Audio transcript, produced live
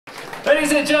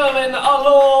Ladies and gentlemen,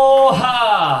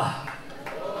 aloha!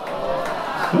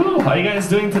 Ooh, how are you guys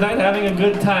doing tonight? Having a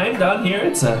good time down here?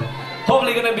 It's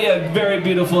hopefully going to be a very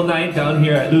beautiful night down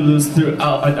here at Lulu's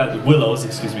at Willow's,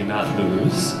 excuse me, not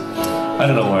Lulu's. I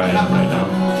don't know where I am right now.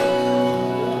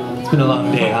 It's been a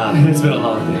long day, huh? It's been a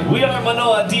long day. We are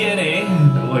Manoa DNA.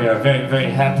 We are very, very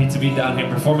happy to be down here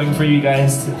performing for you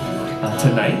guys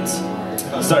tonight.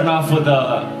 Starting off with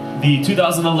the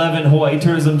 2011 Hawaii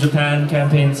Tourism Japan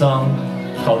campaign song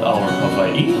called Our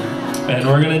Hawai'i. And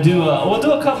we're gonna do, we'll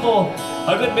do a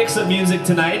good mix of music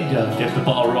tonight, get the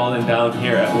ball rolling down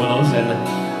here at Willow's, and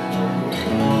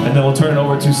then we'll turn it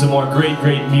over to some more great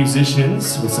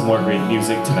musicians with some more great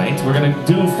music tonight. We're gonna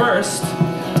do first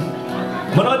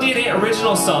Manoa DNA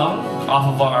original song off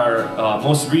of our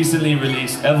most recently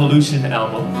released Evolution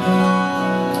album.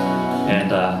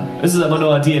 And this is a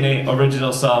Manoa DNA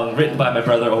original song written by my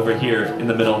brother over here in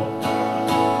the middle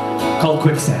called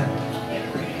Quicksand.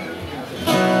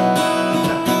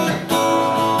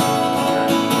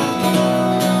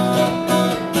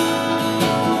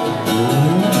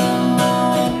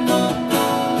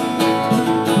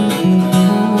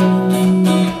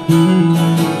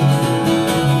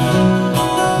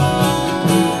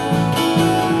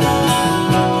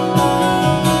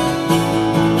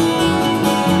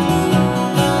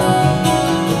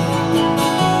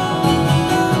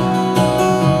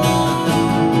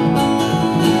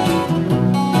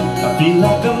 Feel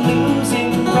like I'm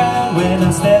losing ground when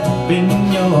I step in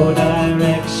your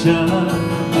direction,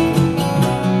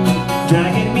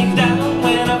 dragging me down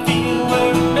when I feel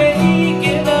we're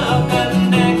making a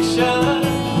connection,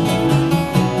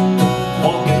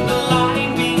 walking the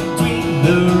line between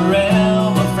the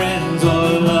realm of friends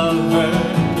or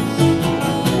lovers,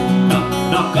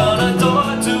 knock on a door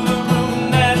to a room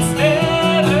that's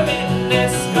never been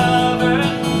discovered,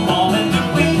 fall into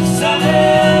quicksand.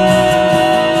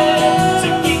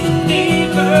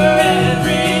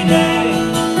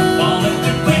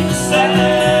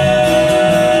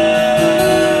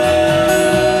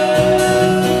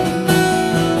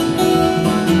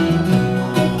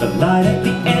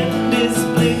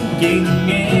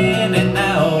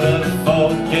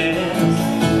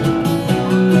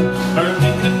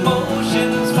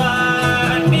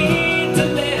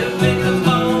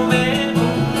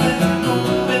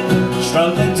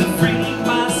 Struggling to free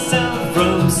myself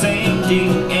from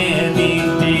sinking any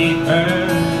deeper.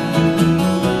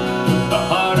 The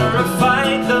harder I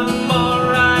fight, the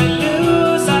more I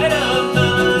lose sight of the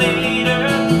leader.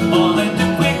 Fall into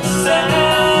quicksand,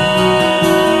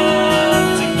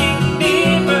 sinking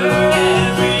deeper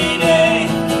every day.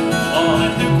 Fall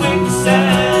into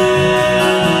quicksand.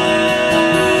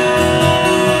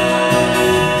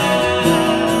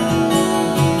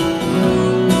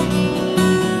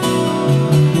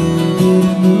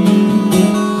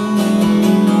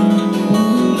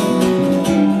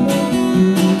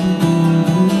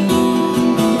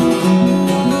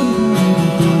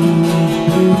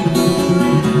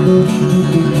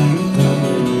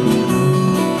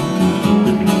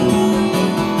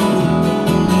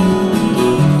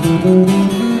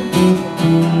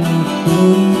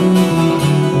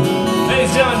 Ladies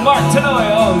and gentlemen, Mark Tanoy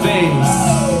on bass.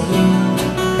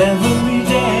 Every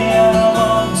day I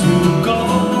want to go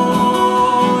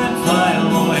and fly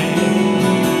away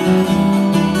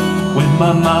with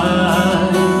my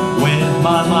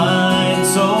mind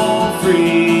so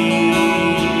free.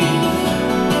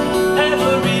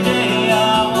 Every day I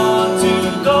want to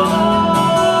go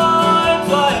and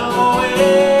fly away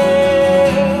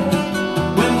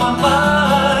with my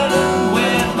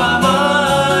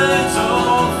mind so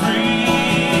free.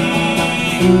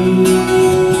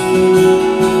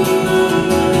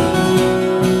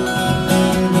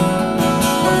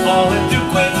 I'm falling through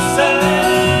quicksand.